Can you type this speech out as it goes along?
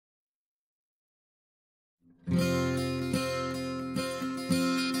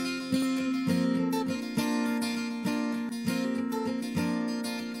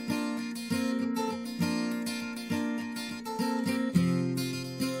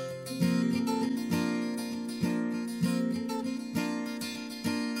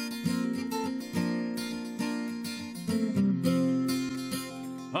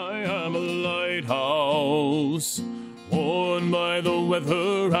lighthouse, worn by the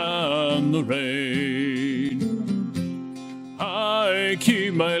weather and the rain. I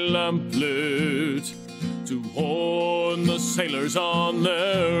keep my lamp lit to warn the sailors on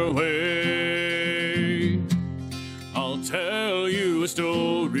their way. I'll tell you a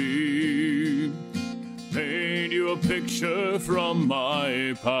story, paint you a picture from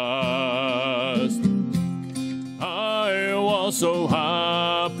my past. I was so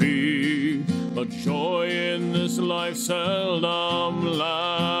happy, but joy in this life seldom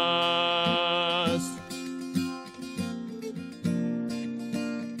lasts.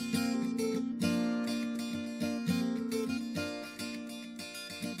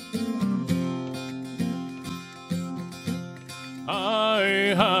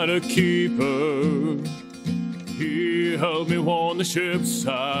 I had a keeper, he helped me warn the ships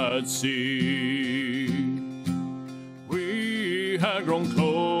at sea. We had grown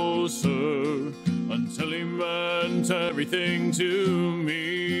closer until he meant everything to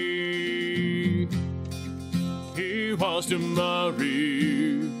me. He was to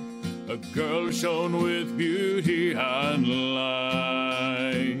marry a girl who shone with beauty and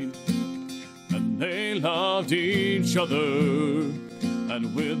light, and they loved each other,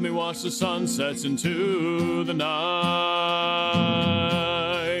 and with me watched the sunsets into the night.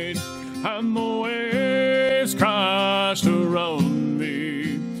 And the waves crashed around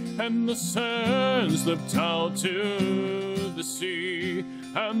me, and the sand slipped out to the sea,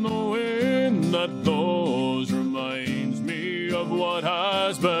 and the wind that blows reminds me of what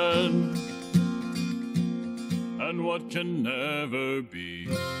has been and what can never be.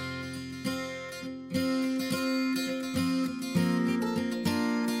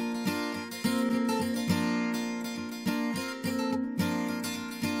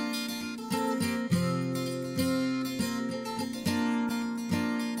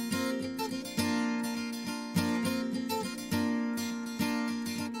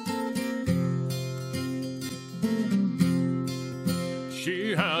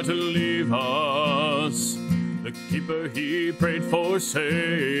 She had to leave us. The keeper, he prayed for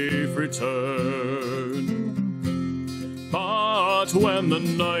safe return. But when the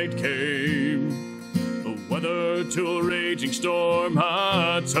night came, the weather to a raging storm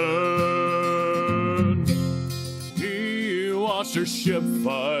had turned. He watched her ship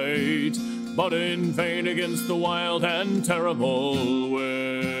fight, but in vain against the wild and terrible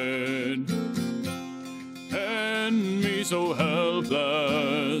wind. And me so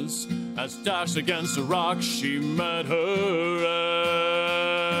helpless, as dashed against a rock she met her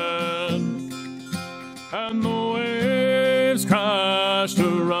end. And the waves crashed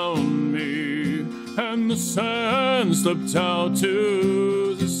around me, and the sand slipped out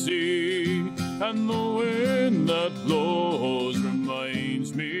to the sea, and the wind that blows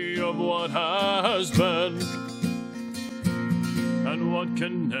reminds me of what has been and what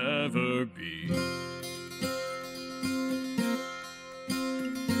can never be.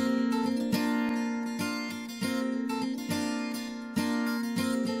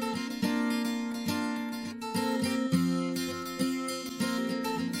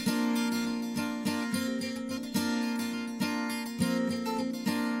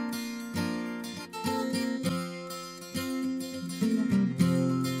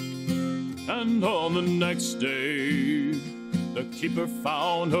 And on the next day, the keeper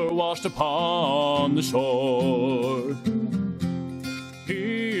found her washed upon the shore.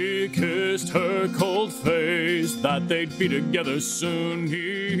 He kissed her cold face, that they'd be together soon,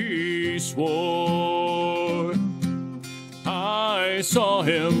 he swore. I saw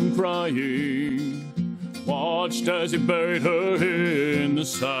him crying, watched as he buried her in the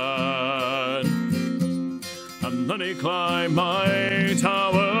sand. And then he climbed my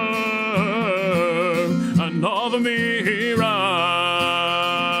tower, and over me he ran.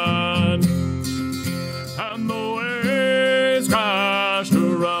 And the waves crashed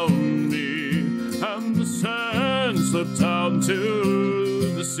around me, and the sand slipped out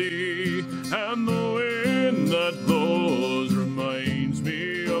to the sea, and the wind that blows reminds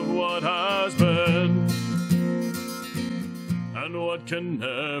me of what has been and what can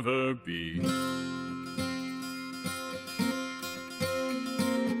never be.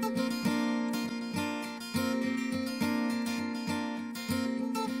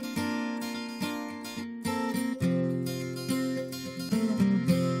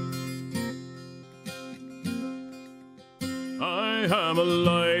 I am a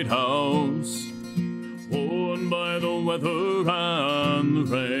lighthouse, worn by the weather and the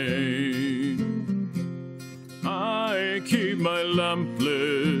rain. I keep my lamp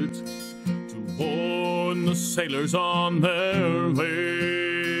lit to warn the sailors on their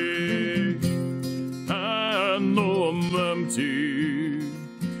way. And empty,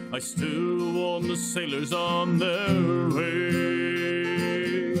 I still warn the sailors on their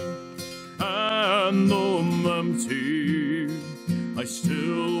way. And though I'm empty, I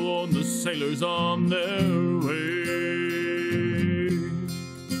still warn the sailors on their way.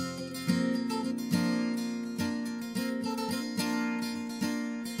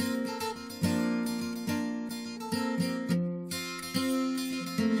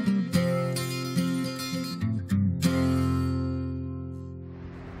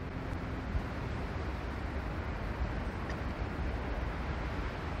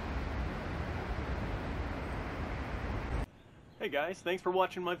 Hey guys, thanks for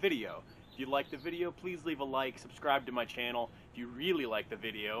watching my video. If you liked the video, please leave a like, subscribe to my channel. If you really like the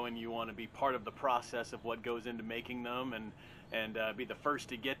video and you want to be part of the process of what goes into making them and be the first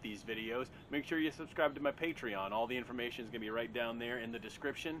to get these videos, make sure you subscribe to my Patreon. All the information is going to be right down there in the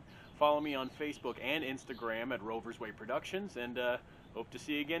description. Follow me on Facebook and Instagram at Rover's Way Productions, and hope to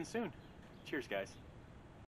see you again soon. Cheers, guys.